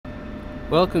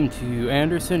Welcome to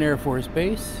Anderson Air Force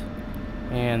Base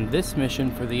and this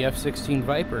mission for the F-16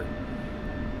 Viper.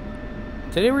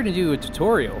 Today we're going to do a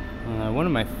tutorial.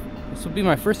 This will be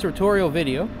my first tutorial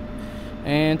video,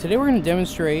 and today we're going to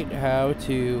demonstrate how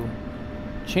to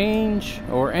change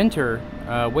or enter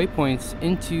waypoints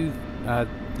into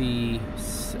the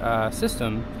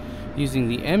system using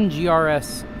the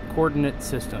MGRS coordinate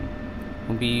system.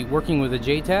 We'll be working with a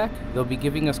JTAC. They'll be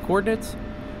giving us coordinates,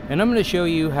 and I'm going to show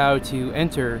you how to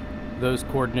enter those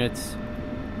coordinates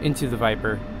into the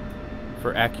Viper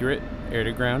for accurate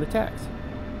air-to-ground attacks.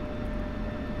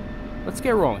 Let's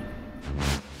get rolling.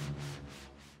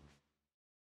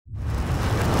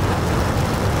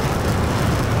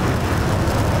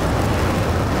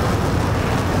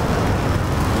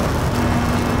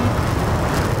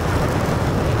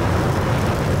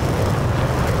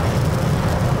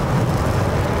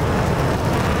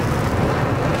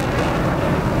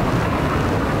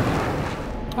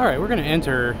 Alright, we're going to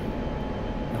enter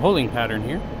the holding pattern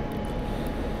here.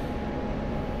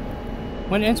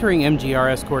 When entering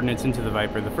MGRS coordinates into the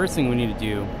Viper, the first thing we need to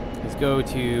do is go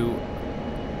to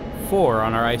 4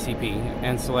 on our ICP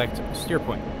and select steer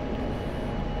point.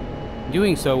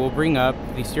 Doing so will bring up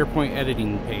the steer point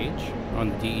editing page on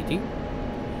the DET.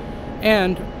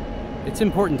 And it's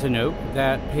important to note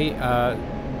that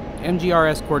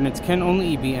MGRS coordinates can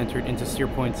only be entered into steer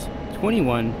points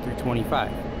 21 through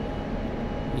 25.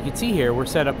 You can see here we're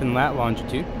set up in LAT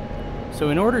longitude. So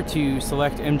in order to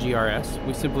select MGRS,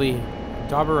 we simply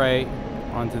dauber right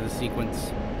onto the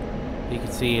sequence. You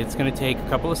can see it's going to take a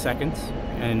couple of seconds,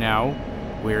 and now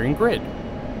we're in grid.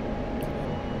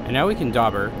 And now we can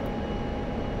dauber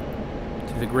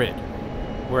to the grid.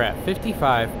 We're at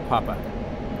 55 pop-up.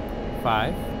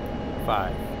 5,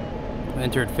 5. We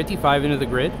entered 55 into the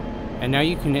grid, and now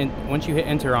you can, once you hit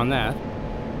enter on that,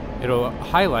 it'll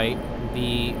highlight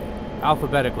the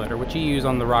alphabetic letter, which you use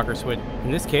on the rocker switch.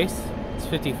 In this case, it's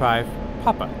 55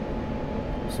 Papa.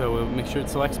 So we'll make sure it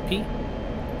selects P, and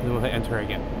then we'll hit enter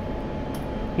again.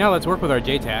 Now let's work with our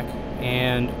JTAC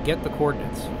and get the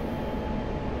coordinates.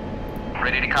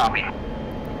 Ready to copy.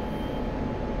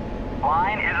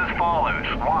 Line is as follows: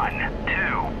 1, 2,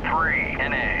 3,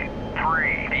 NA,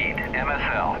 3, 8,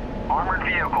 MSL. Armored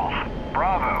vehicles: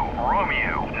 Bravo,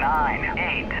 Romeo, 9,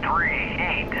 8, 3,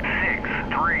 8, 6,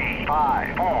 3,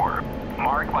 5, 4.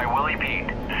 Marked by Willie Pete,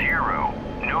 0,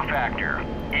 no factor,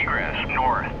 egress,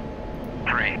 north.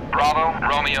 3, Bravo,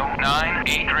 Romeo, 9,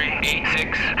 8, 3, 8,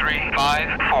 6, 3,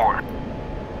 5, 4.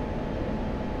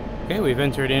 Okay, we've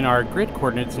entered in our grid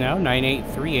coordinates now,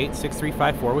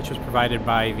 98386354, which was provided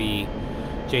by the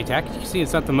JTAC. You can see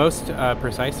it's not the most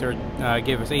precise. They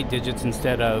gave us 8 digits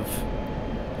instead of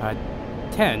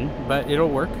 10, but it'll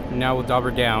work. Now we'll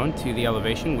dauber down to the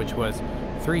elevation, which was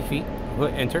 3 feet. We'll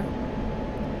hit enter.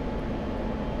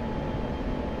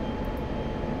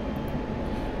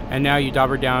 And now you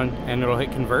dauber down and it'll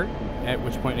hit convert, at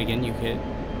which point again you hit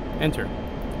enter.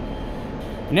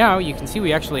 Now you can see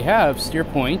we actually have steer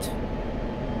point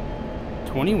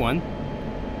 21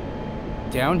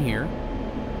 down here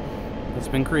that's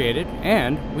been created,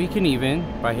 and we can even,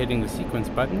 by hitting the sequence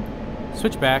button,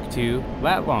 switch back to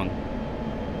lat long.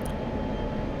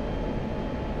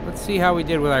 Let's see how we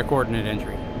did with our coordinate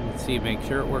entry. Let's see, make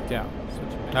sure it worked out.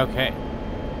 Okay.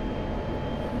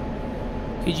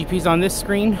 PGP's on this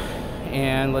screen,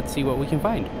 and let's see what we can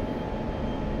find.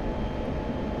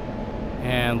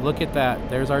 And look at that,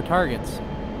 there's our targets.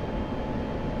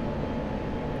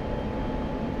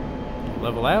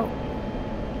 Level out.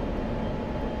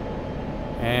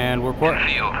 And we're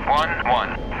field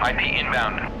 1-1, IP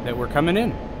inbound. That we're coming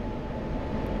in.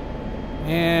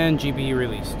 And GB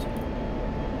released.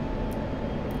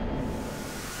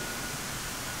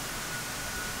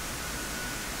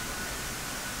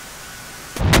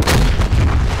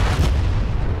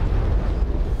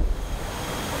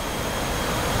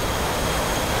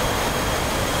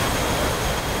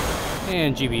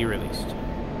 And GB released.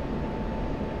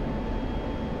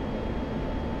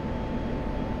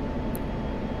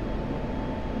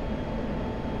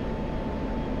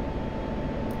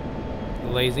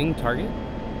 Lasing target.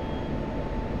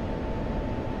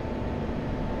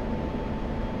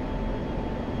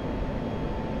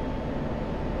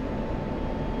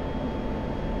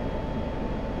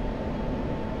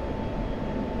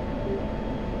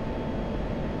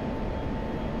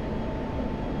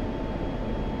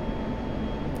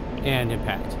 And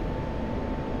impact.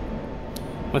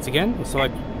 Once again, we'll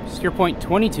select steer point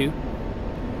 22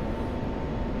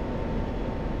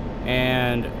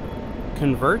 and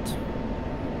convert,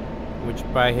 which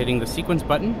by hitting the sequence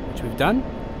button, which we've done,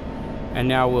 and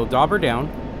now we'll dauber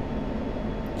down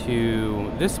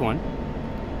to this one,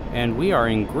 And we are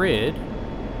in grid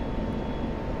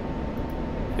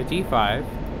 55.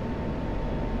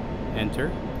 Enter.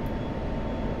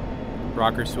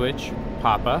 Rocker switch,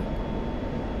 Papa.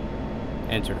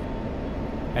 Enter.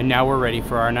 And now we're ready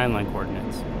for our 9-line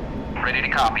coordinates. Ready to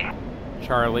copy.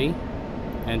 Charlie,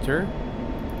 enter.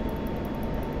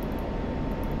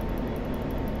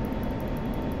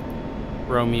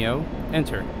 Romeo,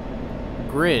 enter.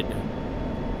 Grid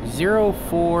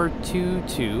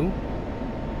 0422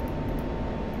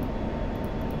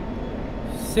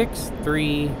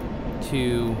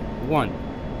 6321.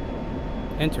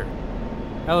 Enter.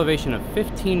 Elevation of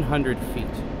 1500 feet.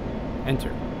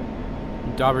 Enter.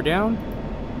 Dauber down.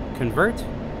 Convert.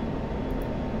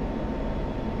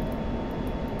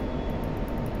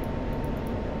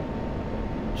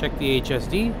 Check the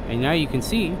HSD, and now you can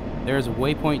see there's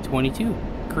waypoint 22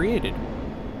 created.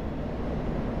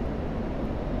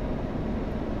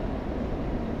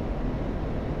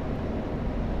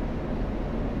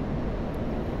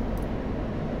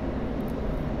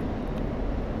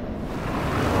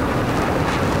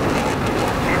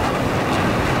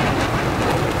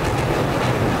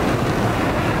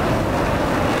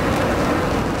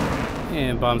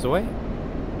 And bombs away.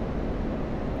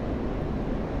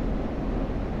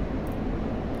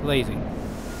 Blazing.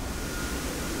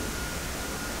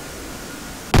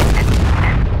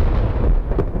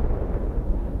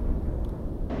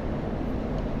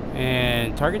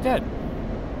 And target dead.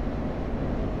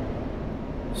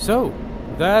 So,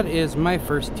 that is my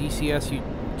first DCS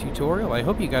tutorial. I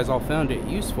hope you guys all found it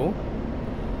useful.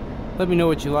 Let me know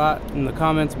what you thought in the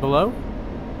comments below.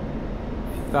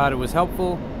 If you thought it was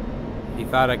helpful, if you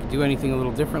thought I could do anything a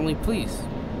little differently, please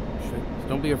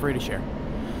don't be afraid to share.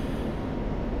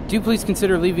 Do please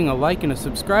consider leaving a like and a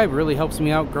subscribe. It really helps me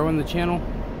out growing the channel.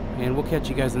 And we'll catch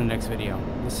you guys in the next video.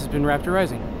 This has been Raptor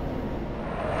Rising.